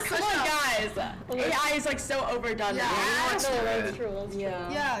guys. AI is like so overdone. Yeah, that's true.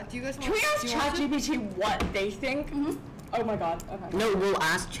 Yeah, do you guys want Can we ask ChatGPT what they think? Mm-hmm. Oh my god, okay. No, we'll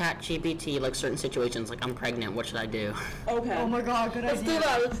ask ChatGPT, like, certain situations, like, I'm pregnant, what should I do? Okay. Oh my god, good idea.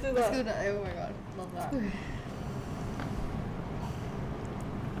 Let's do that. Oh my god, love that.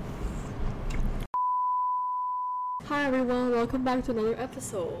 Hi everyone, welcome back to another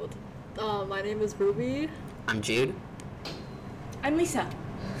episode. My name is Ruby. I'm Jude. I'm Lisa.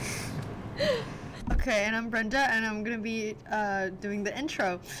 Okay, and I'm Brenda, and I'm gonna be doing the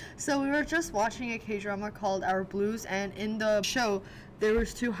intro. So we were just watching a K-drama called Our Blues, and in the show, there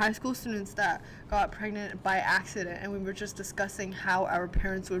was 2 high school students that got pregnant by accident, and we were just discussing how our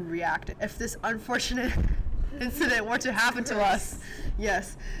parents would react if this unfortunate incident were to happen to us.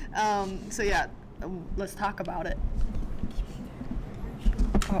 Yes. So yeah, let's talk about it.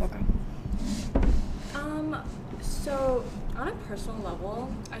 Oh, okay. So on a personal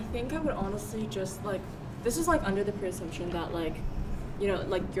level, I think I would honestly just like, this is like under the presumption that like, you know,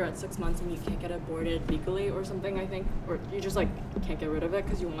 like you're at 6 months and you can't get aborted legally or something, I think, or you just like can't get rid of it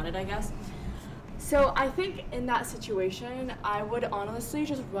because you want it, I guess. So I think in that situation, I would honestly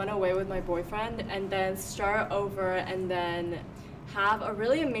just run away with my boyfriend and then start over and then have a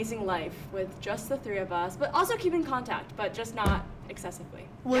really amazing life with just the 3 of us, but also keep in contact, but just not excessively.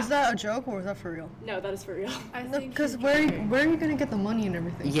 Was that a joke or was that for real? No, that is for real. I think Because where are you gonna get the money and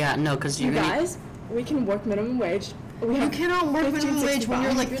everything? Yeah, no, because You guys, we can work minimum wage. You cannot work minimum wage when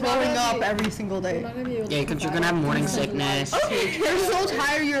you're like throwing up every single day. Yeah, because you're gonna have morning sickness. You're so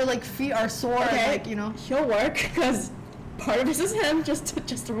tired, your like feet are sore, like, you know. He'll work because part of this is him,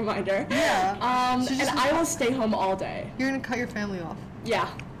 just a reminder. Yeah. And I will stay home all day. You're gonna cut your family off. Yeah.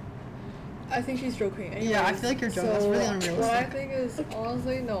 I think she's joking. Anyways, Yeah, I feel like you're joking. That's really unrealistic. What I think is,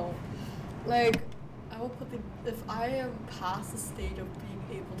 honestly, no. Like, I will put if I am past the stage of being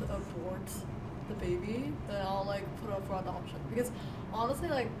able to abort the baby, then I'll like put up for adoption. Because honestly,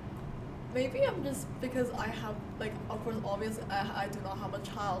 like, maybe I'm just, because I have, like, of course, obviously, I do not have a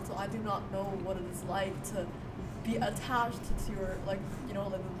child, so I do not know what it is like to be attached to your, like, you know,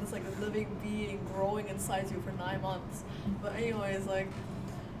 like this like a living being growing inside you for 9 months. But anyways, like,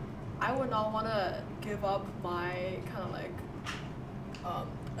 I would not want to give up my kind of like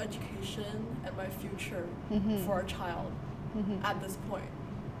education and my future for a child at this point,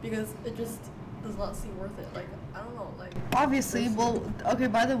 because it just does not seem worth it. Like, I don't know, like, obviously, well, okay,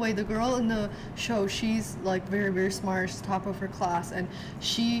 by the way, the girl in the show, she's like very, very smart. She's top of her class, and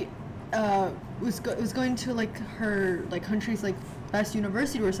she was going to like her like country's like best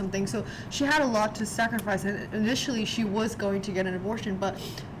university or something, so she had a lot to sacrifice, and initially she was going to get an abortion, but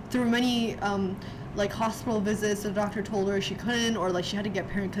through many like hospital visits, the doctor told her she couldn't, or like she had to get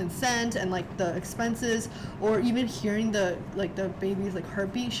parent consent, and like the expenses, or even hearing the baby's like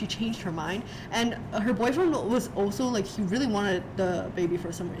heartbeat, she changed her mind. And her boyfriend was also like, he really wanted the baby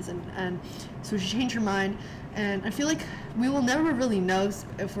for some reason, and so she changed her mind. And I feel like we will never really know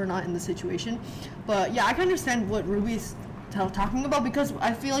if we're not in the situation. But yeah, I can understand what Ruby's talking about, because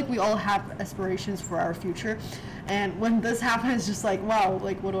I feel like we all have aspirations for our future, and when this happens, just like, wow,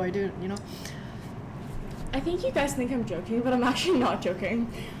 like, what do I do, you know? I think you guys think I'm joking, but I'm actually not joking.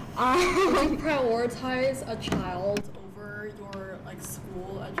 Would you prioritize a child over your like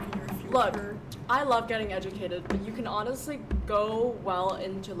school, educating your future? Look, I love getting educated, but you can honestly go well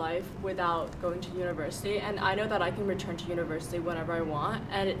into life without going to university, and I know that I can return to university whenever I want,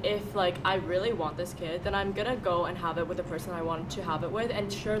 and if like I really want this kid, then I'm gonna go and have it with the person I want to have it with,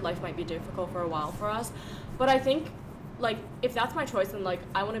 and sure, life might be difficult for a while for us, but I think like if that's my choice, then like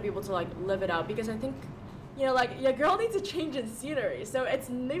I want to be able to like live it out, because I think, you know, like, your girl needs a change in scenery, so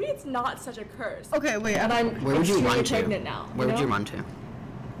maybe it's not such a curse. Okay, wait, and I'm Where would you run to? pregnant now. Where would you run to?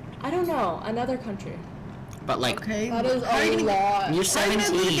 I don't know, another country. But like, okay, That is how are you a gonna, lot. you're how are you gonna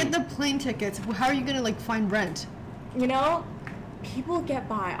 17. get the plane tickets? How are you gonna like find rent? You know, people get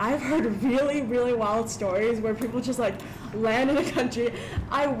by. I've heard really, really wild stories where people just like land in a country.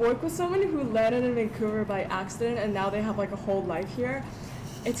 I work with someone who landed in Vancouver by accident, and now they have like a whole life here.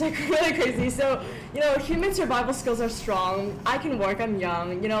 It's like really crazy. So, you know, human survival skills are strong. I can work, I'm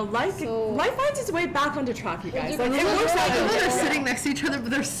young. You know, life finds its way back onto track, you guys. Like, it works out. People are sitting next to each other,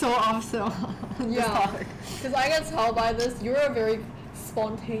 but they're so opposite on this topic. Because I can tell by this, you're a very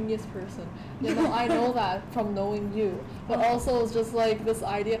spontaneous person. You know, I know that from knowing you. But also, it's just like this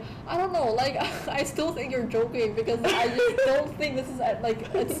idea. I don't know. Like, I still think you're joking, because I just don't think this is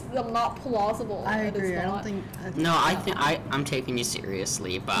like, it's not plausible. I agree. I don't think. No, I think I'm taking you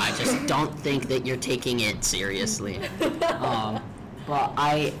seriously, but I just don't think that you're taking it seriously. But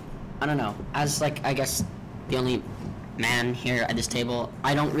I don't know. As like, I guess the only man here at this table,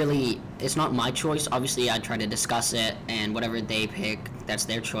 I don't really, it's not my choice. Obviously, I try to discuss it, and whatever they pick, that's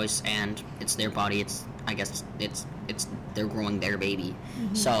their choice, and it's their body. I guess it's they're growing their baby.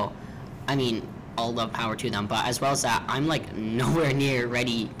 So, I mean, all the power to them. But as well as that, I'm like nowhere near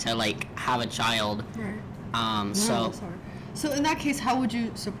ready to like have a child. Right. So Sorry. So in that case, how would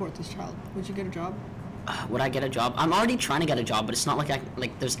you support this child? Would you get a job? would I get a job? I'm already trying to get a job, but it's not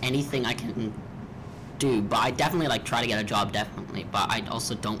like there's anything I can do. But I definitely like try to get a job, definitely. But I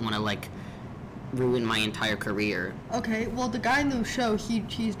also don't want to like ruin my entire career. Okay. Well, the guy in the show,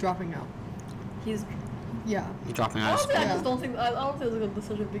 he's dropping out. He's Yeah. Dropping out of Honestly, school. I Yeah. just don't think I don't think it's a good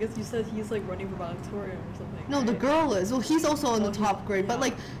decision because you said he's like running for valedictorian or something. No, the right? girl is. Well, he's also in the Oh, top grade, but yeah.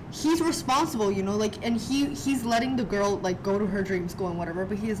 like he's responsible, you know, like, and he's letting the girl like go to her dream school and whatever.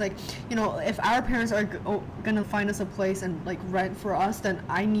 But he's like, you know, if our parents are gonna find us a place and like rent for us, then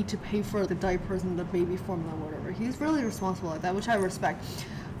I need to pay for the diapers and the baby formula, whatever. He's really responsible like that, which I respect.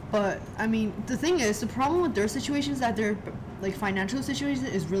 But I mean, the thing is, the problem with their situation is that their like financial situation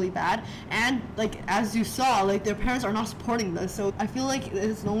is really bad, and like as you saw, like their parents are not supporting this. So I feel like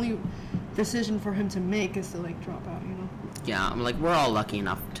it's the only decision for him to make is to like drop out, you know. Yeah, I'm like we're all lucky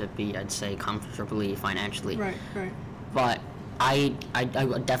enough to be, I'd say, comfortably financially. Right. Right. But I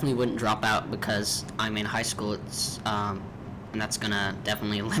definitely wouldn't drop out because I'm in high school. It's and that's gonna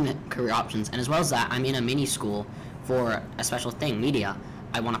definitely limit career options. And as well as that, I'm in a mini school for a special thing, media.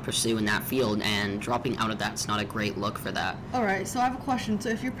 I want to pursue in that field, and dropping out of that's not a great look for that. All right, so I have a question. So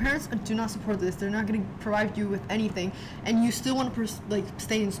if your parents do not support this, they're not going to provide you with anything, and you still want to like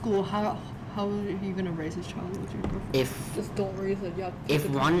stay in school, how are you going to raise this child with your girlfriend? If Just don't raise it. Yeah.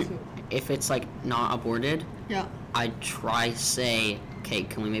 if it's like not aborted, Yeah. I'd try say, okay,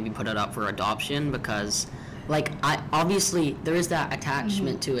 can we maybe put it up for adoption? Because like I obviously there is that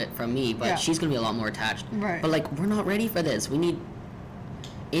attachment to it from me, but Yeah. she's gonna be a lot more attached. Right. But like we're not ready for this. We need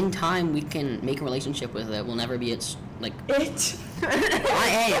in time we can make a relationship with it. We'll never be its like it.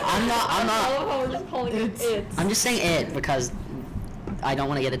 I'm not I love how we're just calling it it. I'm just saying it because I don't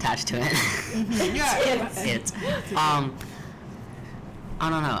want to get attached to it. Yeah. It. I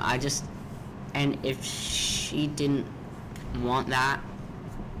don't know. And if she didn't want that,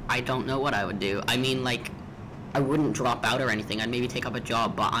 I don't know what I would do. I mean, like, I wouldn't drop out or anything. I'd maybe take up a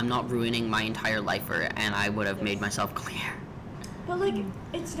job, but I'm not ruining my entire life for it, and I would have made myself clear. But like,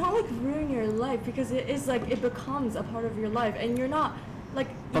 it's not like ruin your life because it is like it becomes a part of your life, and you're not like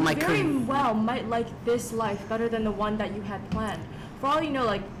But you my very career- well might like this life better than the one that you had planned. For all you know,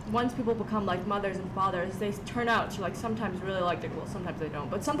 like once people become like mothers and fathers, they turn out to like sometimes really like their well, sometimes they don't,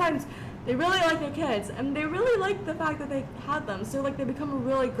 but sometimes they really like their kids and they really like the fact that they had them. So like they become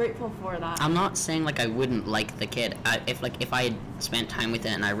really grateful for that. I'm not saying like I wouldn't like the kid. If I had spent time with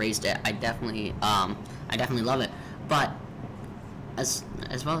it and I raised it, I definitely love it. But as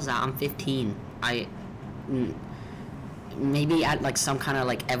well as that, I'm 15. Maybe at like some kind of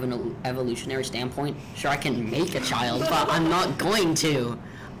like evolutionary standpoint, sure I can make a child, but I'm not going to.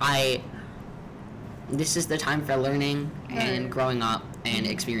 This is the time for learning and growing up and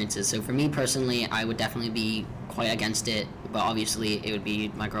experiences. So for me personally, I would definitely be quite against it, but obviously it would be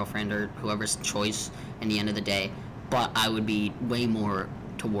my girlfriend or whoever's choice in the end of the day. But I would be way more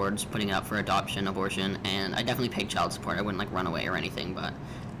towards putting it up for adoption, abortion, and I definitely pay child support. I wouldn't like run away or anything, but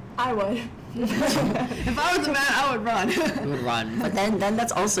I would. If I was a man, I would run. I would run. But then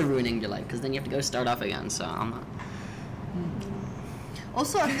that's also ruining your life because then you have to go start off again. So I'm not.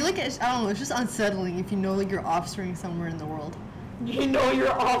 Also, I feel like I don't know. It's just unsettling if you know like your offspring somewhere in the world. You know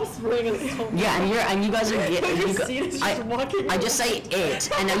your offspring is so Yeah, and you guys are You see it just walking I just say it,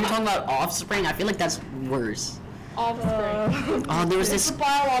 and now you're talking about offspring. I feel like that's worse. offspring. Oh, there was It's this a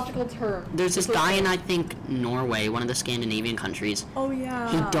biological term. there's this guy in I think Norway, one of the Scandinavian countries. Oh yeah.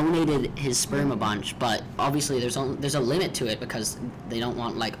 He donated his sperm a bunch, but obviously there's a limit to it because they don't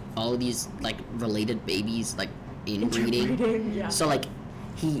want like all of these like related babies like inbreeding. Yeah. So like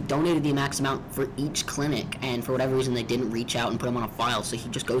he donated the max amount for each clinic, and for whatever reason they didn't reach out and put him on a file. So he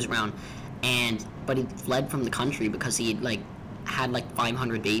just goes around, but he fled from the country because he like had like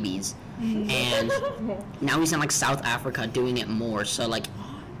 500 babies, and now he's in like South Africa doing it more. So like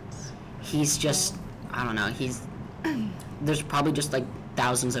he's just I don't know. There's probably just like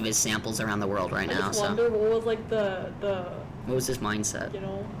thousands of his samples around the world right I now. just So wonder what was like the what was his mindset? you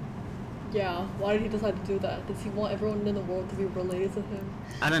know. Yeah, why did he decide to do that? Does he want everyone in the world to be related to him?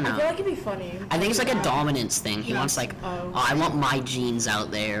 I don't I feel know. like it'd be funny. I think it's like a dominance thing. He Yeah. wants like, Oh. I want my genes out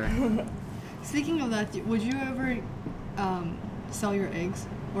there. Speaking of that, would you ever sell your eggs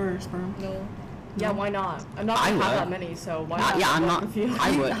or sperm? No. Yeah, why not? I'm not I gonna have would. that many, so why not? Yeah, I'm work not. with you?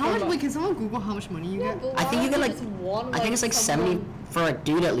 I would. How much? Wait, can someone Google how much money you Yeah, get? but I think you why get not like. just one, I think it's like 70 someone- for a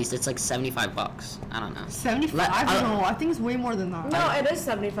dude at least. It's like $75. I don't know. 75? No, I think it's way more than that. No, it is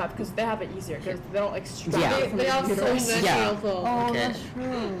 75 because they have it easier because they don't extract Yeah. it from They the have so uterus. many Yeah. of them. Oh, Okay. that's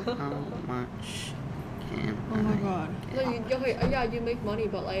true. How much can Oh my god. No, yeah, you make money,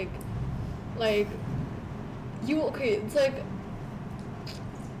 but like, you it's like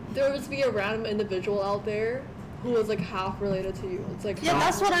there would be a random individual out there who is like half related to you. It's like Yeah,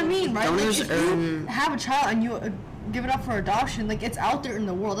 that's what I mean, right? Like, Donors if you earn- have a child and you give it up for adoption, like it's out there in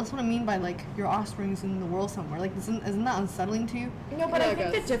the world. That's what I mean by like your offspring's in the world somewhere. Like, isn't that unsettling to you? No, but Yeah, I I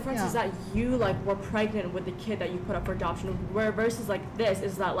think the guess. difference is Yeah. that you like were pregnant with the kid that you put up for adoption, where versus like this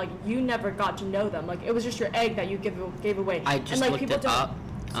is that like you never got to know them. Like it was just your egg that you gave away. I just and, like, looked people it don't- up.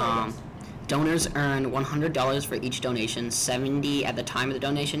 Sorry, yes. Donors earn $100 for each donation, 70 at the time of the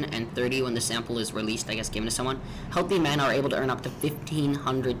donation, and 30 when the sample is released, I guess, given to someone. Healthy men are able to earn up to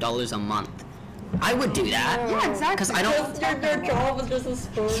 $1,500 a month. I would do that. Yeah, exactly. Because I don't. Just your job is just a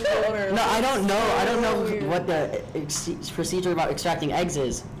sperm donor. No, I don't know. I don't know Weird. what the procedure about extracting eggs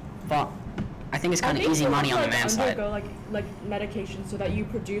is, but I think it's kind of easy money on the man's side. Undergo like medication so that you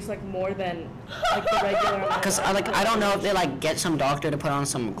produce like more than like the regular amount. Because I don't know if they like get some doctor to put on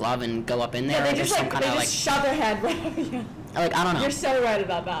some glove and go up in there, Yeah, or they there's just some like kind they of just like shove their head right up. Yeah. like I don't know. You're so right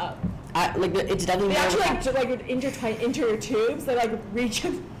about that. It's definitely They more. actually like intertwine into your tubes. They like reach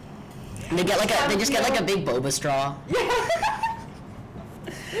in. They just get like a big boba straw.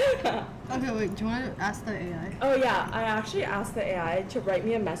 Okay, wait. Do you want to ask the AI? Oh yeah, I actually asked the AI to write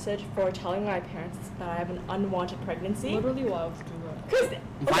me a message for telling my parents that I have an unwanted pregnancy. Literally, why would you do that? Because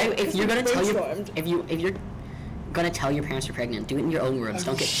Why, if you're gonna tell your if you're gonna tell your parents you're pregnant, do it in your own words.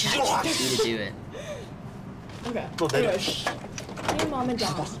 Don't get ChatGPT to do it. Okay. 또 내려. Anyways. Hey mom and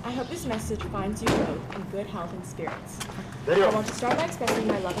dad, I hope this message finds you both in good health and spirits. I 내려. want to start by expressing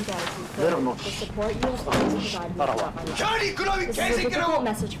my love and gratitude for 내려놓. the support you have always provided me throughout my life. 저리 그놈이 This is a difficult 개새끼라고.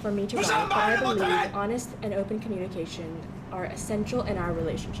 message for me to write, 무슨 but I 말을 believe 못해? honest and open communication are essential in our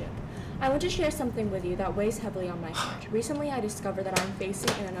relationship. I want to share something with you that weighs heavily on my heart. Recently, I discovered that I'm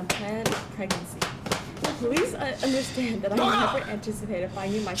facing an unplanned pregnancy. Please understand that I never anticipated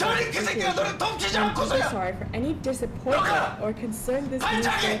finding myself 저리 in this 개새끼야, situation. 너는 덤치지 I'm deeply 않고서야. sorry for any disappointment or concern this news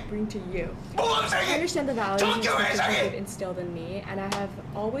may bring to you. I 모범생이. understand the values and 정교 expectations 회장이. you've instilled in me, and I have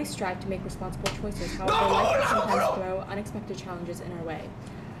always strived to make responsible choices. However, 너무 life can 어려워, sometimes 어려워. throw unexpected challenges in our way.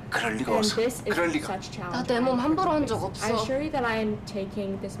 그럴 리가 And 없어. this is 그럴 리가. such challenge. 나 내 몸 함부로 한 적 I 없어. assure you that I am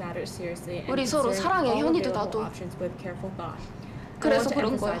taking this matter seriously and 우리 서로 considering 사랑해, all 현이도 available 나도. options with careful thought. I 그래서 want to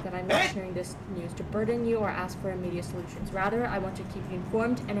그런 emphasize 거야. that I'm not sharing this news to burden you or ask for immediate solutions. Rather, I want to keep you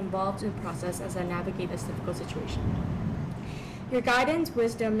informed and involved in the process as I navigate this difficult situation. Your guidance,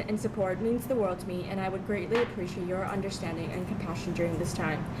 wisdom, and support means the world to me, and I would greatly appreciate your understanding and compassion during this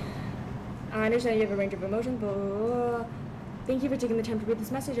time. I understand you have a range of emotions, but thank you for taking the time to read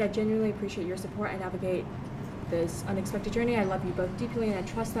this message. I genuinely appreciate your support and navigate this unexpected journey. I love you both deeply, and I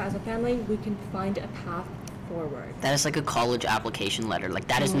trust that as a family, we can find a path forward. That is like a college application letter. Like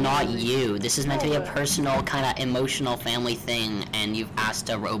that is not you. This is meant to be a personal, kind of emotional family thing, and you've asked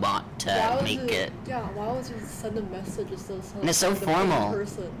a robot to make it. Yeah, why would you send a message instead of And it's so sending it to formal. the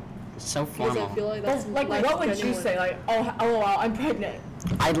person? So Because I formal. feel like that's Like, what would you genuine. say? Like, oh, LOL, I'm pregnant.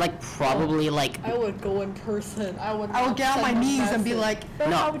 I'd like probably like I would go in person. I would. I would not get on my send a knees and be message. like, But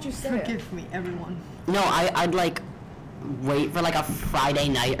No. how would you say it? forgive me, everyone. no. I'd like wait for like a Friday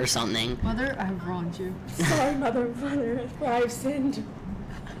night or something. Mother, I have wronged you. Sorry, mother and father, for I have sinned.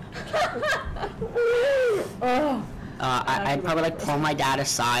 Oh, I'd probably like pull my dad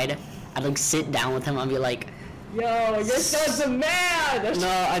aside. I'd like sit down with him and be like, yo, your son's a man! no,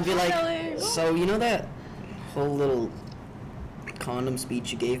 I'd be like, Really? so you know that whole little condom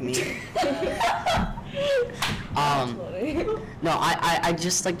speech you gave me? No, I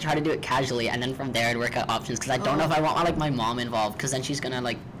just like try to do it casually, and then from there I'd work out options, because I don't know if I want like my mom involved, because then she's gonna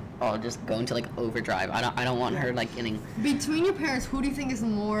like, oh, just go into like overdrive. I don't want her like getting. Between your parents, who do you think is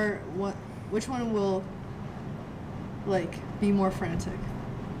more, which one will, like, be more frantic?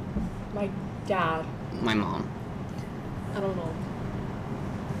 My dad. My mom. I don't know.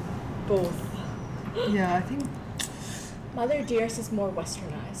 Both. Yeah, I think, Mother dearest is more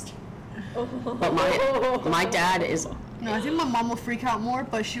westernized. But my dad is. no, I think my mom will freak out more,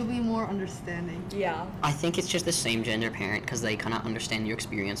 but she'll be more understanding. Yeah. I think it's just the same gender parent, because they kind of understand your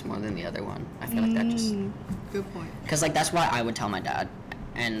experience more than the other one. I feel like that just. Good point. Because like that's why I would tell my dad,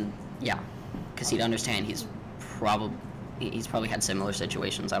 and yeah, because he'd understand. He's probably had similar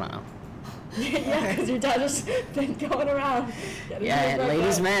situations. I don't know. Yeah, because your dad has been going around. getting Yeah, his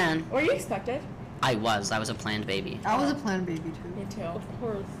ladies' breakup. man. Were you expected? I was a planned baby. I was a planned baby too. Me too. Of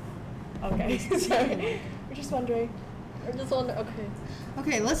course. Okay. Sorry. We're just wondering. I just wonder. Okay.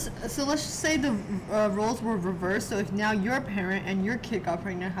 Okay, let's just say the roles were reversed. So if now you're a parent and your kid got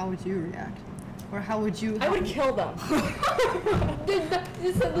pregnant, how would you react? Or how would you? I would kill them. Look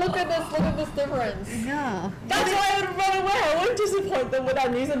at this difference. Yeah. That's why I would run away. I wouldn't disappoint them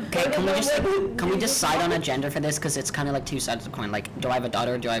without news and Okay, can we decide on a gender for this? Because it's kind of like two sides of the coin. Like, do I have a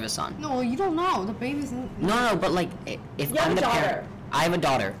daughter or do I have a son? No, you don't know. The baby's. No, but like, if You have I'm a the daughter. parent, I have a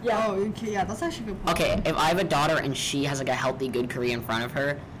daughter. Yeah. Oh, okay. Yeah, that's actually a good point. Okay, if I have a daughter and she has like a healthy, good career in front of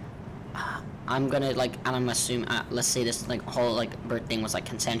her, I'm gonna like, and I'm assuming, let's say this like whole like birth thing was like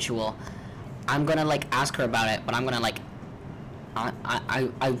consensual. I'm gonna like ask her about it, but I'm gonna like, I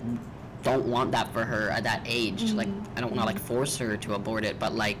don't want that for her at that age. Mm-hmm. Like, I don't want to like force her to abort it,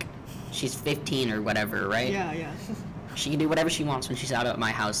 but like, she's 15 or whatever, right? Yeah. She can do whatever she wants when she's out of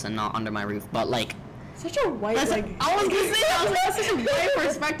my house and not under my roof. But like, Such a white That's like. I was gonna say that. That's such a great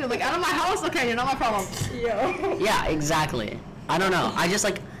perspective. Like, out of my house, okay, you're not my problem. Yo. yeah, exactly. I don't know. I just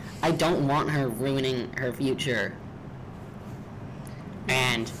like, I don't want her ruining her future.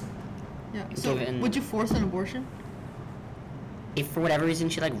 And Yeah. So, Given- would you force an abortion? if for whatever reason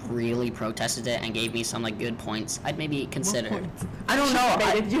she like really protested it and gave me some like good points, I'd maybe consider. What points? I don't know.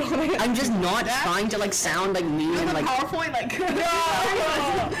 Debated you on it. I'm just not trying to like sound like mean and like PowerPoint, like.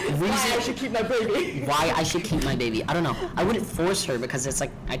 Why I should keep my baby. why I should keep my baby. I don't know. I wouldn't force her because it's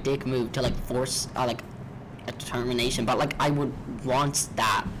like a dick move to like force like a determination, but like I would want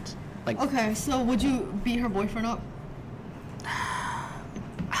that. Like, Okay, so would you beat her boyfriend up?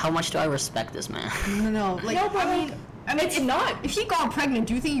 how much do I respect this man? No. Like, No, but I mean, it's not. If he got pregnant,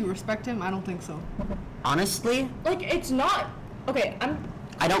 do you think you respect him? I don't think so. Honestly, Like, it's not. Okay, I don't-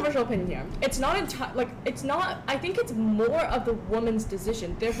 Controversial opinion here. It's not it's not. I think it's more of the woman's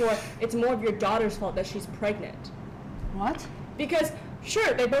decision. Therefore, it's more of your daughter's fault that she's pregnant. What? Because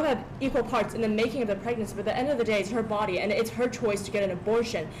sure, they both have equal parts in the making of the pregnancy, but at the end of the day, it's her body and it's her choice to get an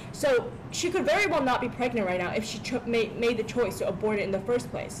abortion. So she could very well not be pregnant right now if she made the choice to abort it in the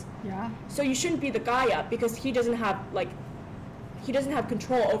first place. Yeah. So you shouldn't beat the guy up because he doesn't have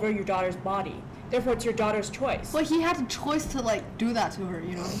control over your daughter's body. Therefore, it's your daughter's choice. Well, he had a choice to like do that to her,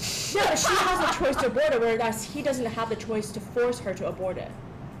 you know. Yeah, she has a choice to abort it, whereas he doesn't have the choice to force her to abort it.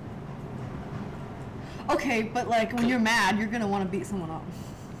 Okay, but like when you're mad, you're gonna want to beat someone up.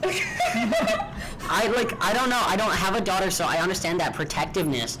 I don't know. I don't have a daughter, so I understand that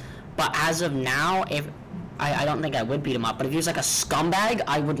protectiveness. But as of now, if I don't think I would beat him up. But if he was like a scumbag,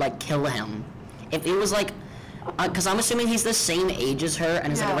 I would like kill him. If it was like, because I'm assuming he's the same age as her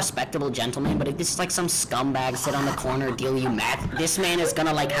and is like a Yeah. respectable gentleman. But if this is like some scumbag sit on the corner deal you meth, this man is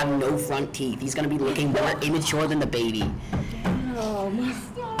gonna like have no front teeth. He's gonna be looking more immature than the baby.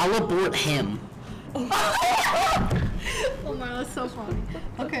 I'll abort him. Oh my, that's so funny.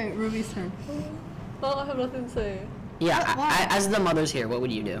 Okay, Ruby's turn. Well, I have nothing to say. Yeah, Why? as the mother's here, what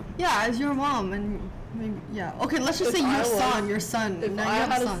would you do? Yeah, as your mom and maybe yeah. Okay, let's just If say I your was- son. if Now I you have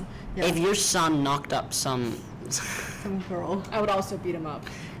had a a son. Yeah. If your son knocked up some, Some girl. I would also beat him up.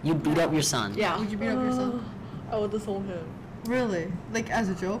 you beat up your son. Yeah. Would you beat up your son? I would disown him. Really? Like as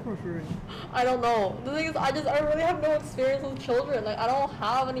a joke or for real? I don't know. The thing is, I really have no experience with children. Like, I don't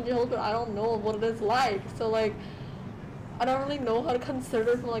have any children. I don't know what it is like. So, like, I don't really know how to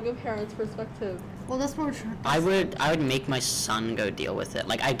consider from, like, a parent's perspective. Well, that's what we're trying. I would make my son go deal with it.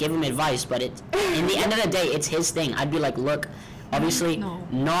 Like, I'd give him advice, but it's in the end of the day, it's his thing. I'd be like, look, obviously, No.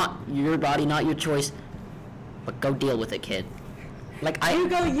 not your body, not your choice, but go deal with it, kid. Like You I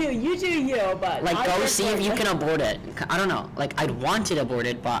go you do you, but like I go just see if like- you can abort it. I don't know. Like I'd want it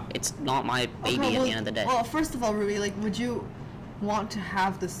aborted, but it's not my baby Okay, at well- the end of the day. Well, first of all, Ruby, like, would you want to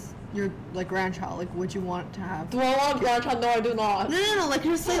have this your like grandchild? Like, would you want to have? Do I want a grandchild? No, I do not. No. Like,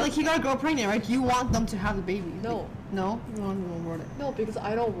 you're saying like you got a girl pregnant, right? You want them to have the baby? No. Like, no. You want them to abort it? No, because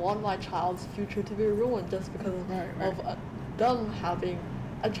I don't want my child's future to be ruined just because Right. of them having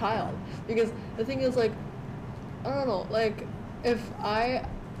a child. Because the thing is, like, I don't know, like, if I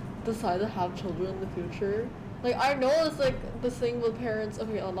decide to have children in the future, like, I know it's like this thing with parents.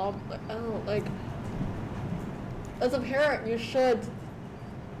 Okay, a lot. Like, I don't know, like, as a parent, you should.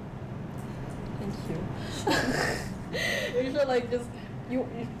 Thank you. You should like just you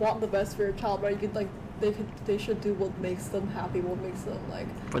want the best for your child, right? You could like they should do what makes them happy, what makes them like.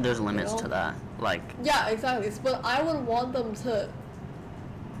 But there's limits know? to that. Like Yeah, exactly. But I would want them to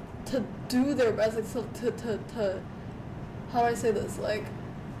do their best, like, so to how do I say this? Like,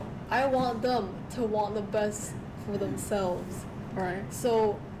 I want them to want the best for themselves. Right.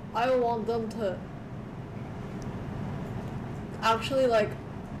 So I would want them to actually, like,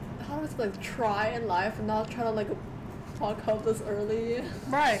 kind of like try in life and not try to like fuck up this early.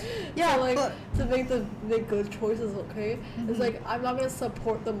 Right. Yeah. So, like but to make good choices. Okay. It's like I'm not gonna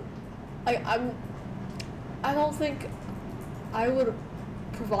support them. I don't think I would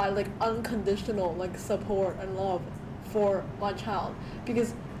provide like unconditional like support and love for my child,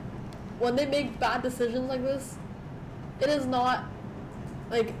 because when they make bad decisions like this, it is not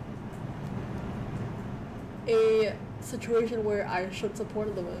like a situation where I should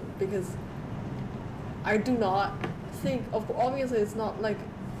support them in, because I do not think obviously it's not like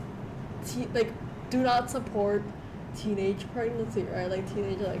do not support teenage pregnancy, right? Like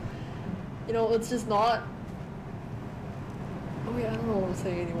teenage, like, you know, it's just not. Oh yeah, I don't know what to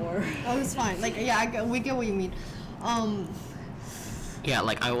say anymore. oh, it's fine. Like, yeah, we get what you mean. Yeah,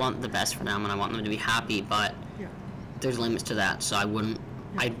 like I want the best for them and I want them to be happy, but Yeah. there's limits to that. So I wouldn't.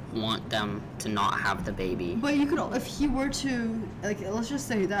 I want them to not have the baby. But you could, if he were to, like, let's just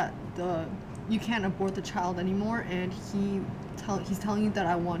say that you can't abort the child anymore, and he's telling you that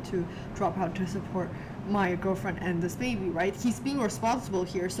I want to drop out to support my girlfriend and this baby, right? He's being responsible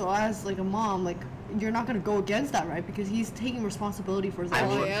here. So as like a mom, like, you're not gonna go against that, right? Because he's taking responsibility for his I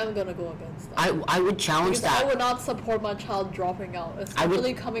own. am gonna go against that. I would challenge Because that. I would not support my child dropping out,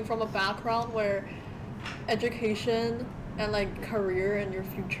 especially coming from a background where education and like career and your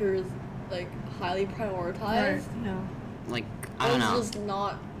future is like highly prioritized. Right. No. Like, I don't know. It's just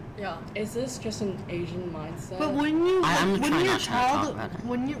not. Yeah. Is this just an Asian mindset? But when you I'm when trying your not to talk child about it.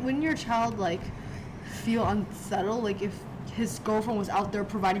 when your child like feel unsettled, like if his girlfriend was out there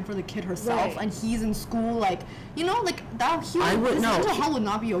providing for the kid herself, Right. and he's in school, like, you know, like that, I would- his no, mental he- health would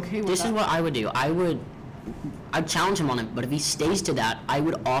not be okay with This that. is what I would do. I'd challenge him on it, but if he stays to that, I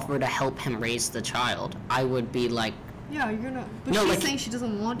would offer to help him raise the child. I would be like, Yeah, you're gonna. But No, she's like- saying she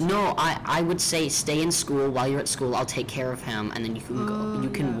doesn't want to. no, I would say stay in school. While you're at school, I'll take care of him, and then you can go. You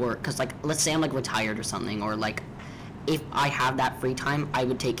can yeah. work. Cause like, let's say I'm like retired or something, or like, if I have that free time, I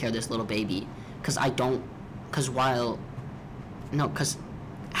would take care of this little baby. Cause I don't. Cause cause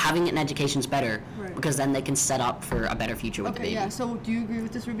having an education is better. Right. Because then they can set up for a better future with the Okay, baby. yeah. So do you agree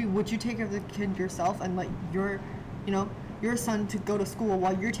with this, Ruby? Would you take care of the kid yourself and let your son to go to school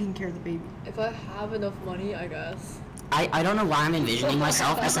while you're taking care of the baby? If I have enough money, I guess. I don't know why I'm envisioning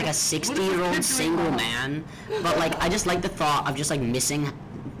myself as like a 60-year-old single man, but like I just like the thought of just like missing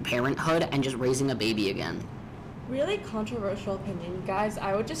parenthood and just raising a baby again. Really controversial opinion, guys.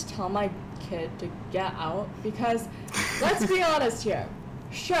 I would just tell my kid to get out, because let's be honest here.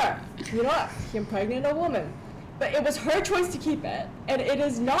 Sure, you know what? He impregnated a woman, but it was her choice to keep it, and it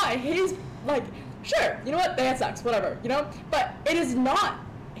is not his. Like, sure, you know what? They had sex, whatever, you know. But it is not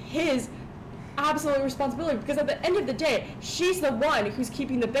his absolute responsibility, because at the end of the day, she's the one who's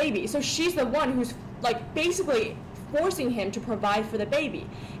keeping the baby. So she's the one who's like basically forcing him to provide for the baby.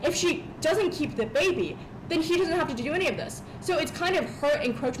 If she doesn't keep the baby, then he doesn't have to do any of this. So it's kind of her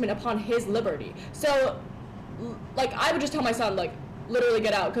encroachment upon his liberty. So, like, I would just tell my son, like, literally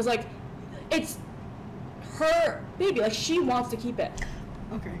get out, because, like, it's her baby. Like, she wants to keep it.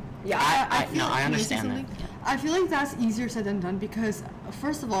 Okay. Yeah. I feel no, I can say understand that. something? I feel like that's easier said than done, because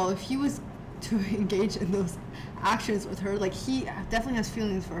first of all, if he was to engage in those actions with her, like, he definitely has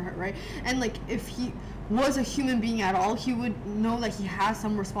feelings for her, right? And like, if he was a human being at all, he would know that he has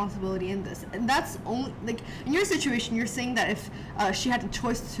some responsibility in this. And that's only, like, in your situation, you're saying that if she had the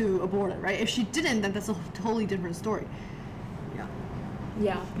choice to abort it, right? If she didn't, then that's a totally different story. Yeah.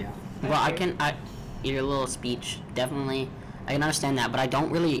 Yeah. Yeah. Well, your little speech, definitely, I can understand that, but I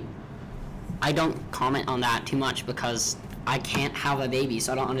don't comment on that too much, because I can't have a baby,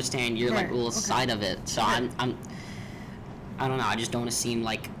 so I don't understand your like Right, little okay. side of it. So I don't know, I just don't want to seem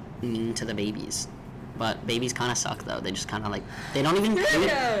like mean to the babies. But babies kind of suck, though. They just kind of like, they don't even,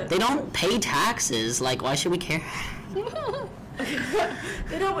 they don't pay taxes. Like, why should we care?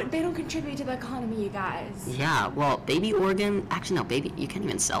 They don't contribute to the economy, you guys. Yeah, well, baby organ, actually no, baby, you can't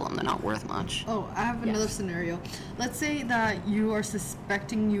even sell them. They're not worth much. Oh, I have another scenario. Let's say that you are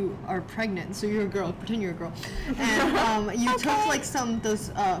suspecting you are pregnant, so you're a girl, pretend you're a girl, and you took like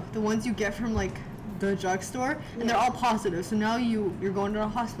the ones you get from like the drugstore, and they're all positive. So now you're going to the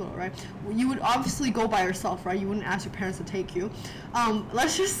hospital, right? You would obviously go by yourself, right? You wouldn't ask your parents to take you.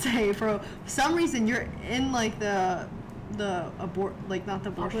 Let's just say for some reason you're in like the not the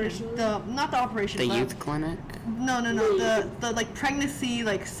abortion, Operation? not the operation, The but- youth clinic? no, the like pregnancy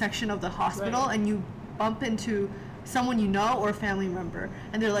like section of the hospital, Right. and you bump into someone you know or a family member,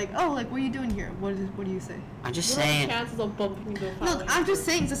 and they're like, oh, like, what are you doing here? What do you say? I'm just What are the saying, chances of bumping into a family No, I'm just member?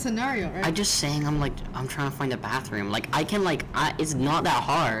 saying it's a scenario, right? I'm just saying, I'm trying to find a bathroom. Like, I can, like, it's not that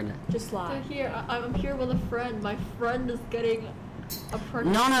hard. Just So lie. here, I'm here with a friend. My friend is getting a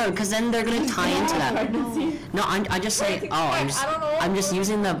pregnancy. No, because then they're gonna tie into that. Pregnancy. No, I just say, Wait, oh, I don't know. I'm just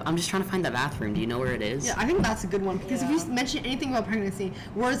using I'm just trying to find the bathroom. Do you know where it is? Yeah, I think that's a good one because if Yeah. you mention anything about pregnancy,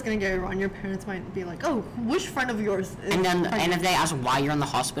 word is gonna get around. Your parents might be like, "Oh, which friend of yours?" Is And then, pregnant? and if they ask why you're in the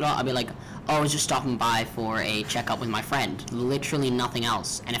hospital, I'll be like, oh, I was just stopping by for a checkup with my friend. Literally nothing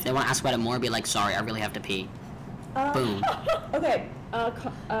else. And if they want to ask about it more, be like, sorry, I really have to pee. Boom. Okay.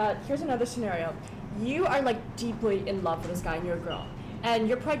 Here's another scenario. You are like deeply in love with this guy and you're a girl, and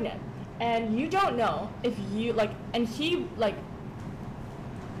you're pregnant, and you don't know if you like, and he like,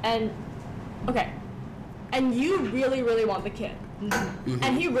 and okay, and you really really want the kid,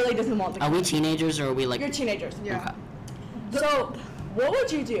 and he really doesn't want the Are kid. we teenagers or are we like? You're teenagers. yeah. Okay. So, what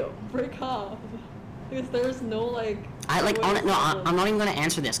would you do? Break up. Because there's no like. I like way on to it. No, solve I'm not even gonna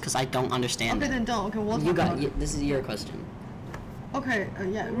answer this because I don't understand. Okay, it. then don't. Okay, we'll talk You got. about it. This is your question. Okay,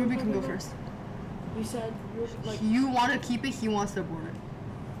 yeah, Ruby can go first. You said you're like. You want to keep it. He wants to abort it.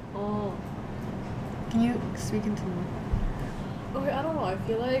 Oh. Can you speak into the mic? Okay, I don't know. I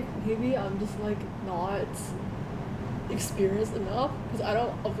feel like maybe I'm just like not experienced enough because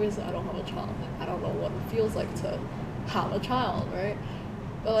obviously I don't have a child. Like, I don't know what it feels like to have a child, right?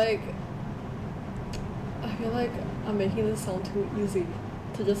 But like, I feel like I'm making this sound too easy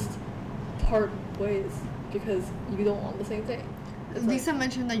to just part ways because you don't want the same thing. It's Lisa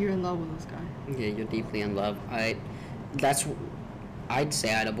mentioned that you're in love with this guy. Yeah, you're deeply in love. I'd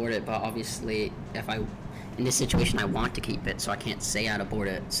say I'd abort it, but obviously, in this situation, I want to keep it, so I can't say I'd abort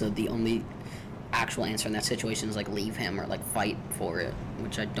it. So the only actual answer in that situation is like leave him or like fight for it,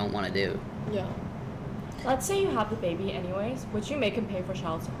 which I don't want to do. Yeah. Let's say you have the baby anyways. Would you make him pay for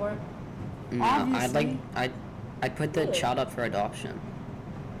child support? No, Obviously. I'd put the Really? child up for adoption.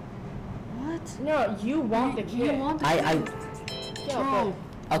 What? No, you want the kid. You want the I Yeah, Bro.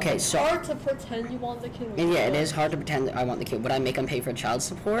 okay, but so hard to pretend you want the kid. when and you yeah, it don't. is hard to pretend that I want the kid. Would I make him pay for child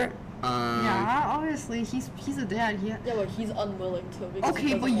support? Yeah, obviously he's a dad. Yeah. Yeah, but he's unwilling to. Because he Okay,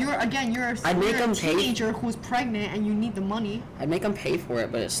 doesn't but want you're to. again you're a, I'd make you're a him pay- teenager who's pregnant and you need the money. I'd make him pay for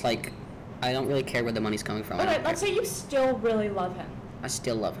it, but it's like I don't really care where the money's coming from. I Okay, don't let's care. say you still really love him. I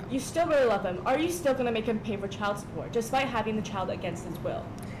still love him. You still really love him. Are you still gonna make him pay for child support, despite having the child against his will?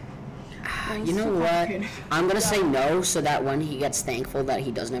 You know so what? complicated. I'm gonna say no, so that when he gets thankful that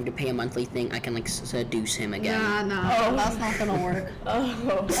he doesn't have to pay a monthly thing, I can like seduce him again. Nah, Oh. that's not gonna work.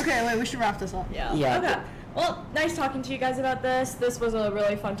 Oh. Okay, wait, we should wrap this up. Yeah. Yeah, Okay. but- Well, nice talking to you guys about this. This was a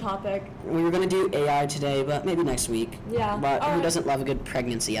really fun topic. We were gonna do AI today, but maybe next week. Yeah. But who Alright. doesn't love a good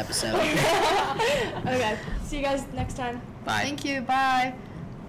pregnancy episode? Okay. See you guys next time. Bye. Thank you. Bye.